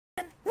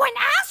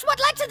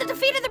led to the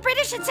defeat of the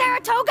British at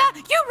Saratoga,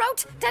 you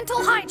wrote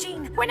dental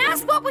hygiene. When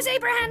asked what was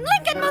Abraham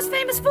Lincoln most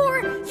famous for,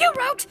 you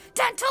wrote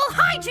dental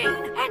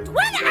hygiene. And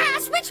when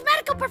asked which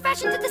medical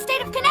profession did the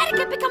state of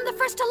Connecticut become the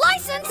first to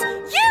license,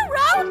 you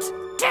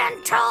wrote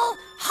dental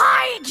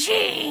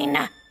hygiene.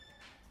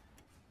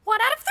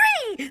 1 out of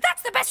 3.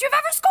 That's the best you've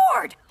ever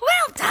scored.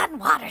 Well done,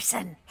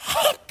 Watterson.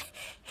 Hip,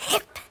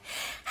 hip,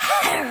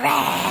 hooray.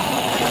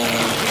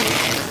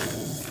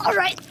 All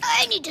right,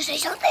 I need to say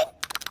something.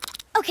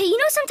 Okay, you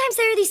know sometimes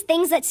there are these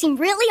things that seem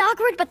really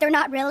awkward, but they're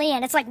not really,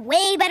 and it's like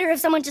way better if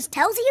someone just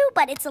tells you,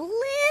 but it's a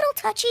little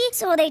touchy,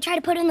 so they try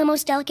to put it in the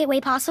most delicate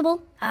way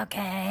possible.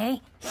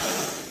 Okay.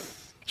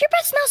 Your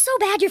breath smells so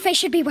bad, your face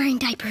should be wearing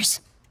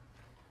diapers.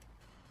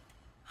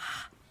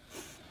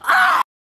 Ah!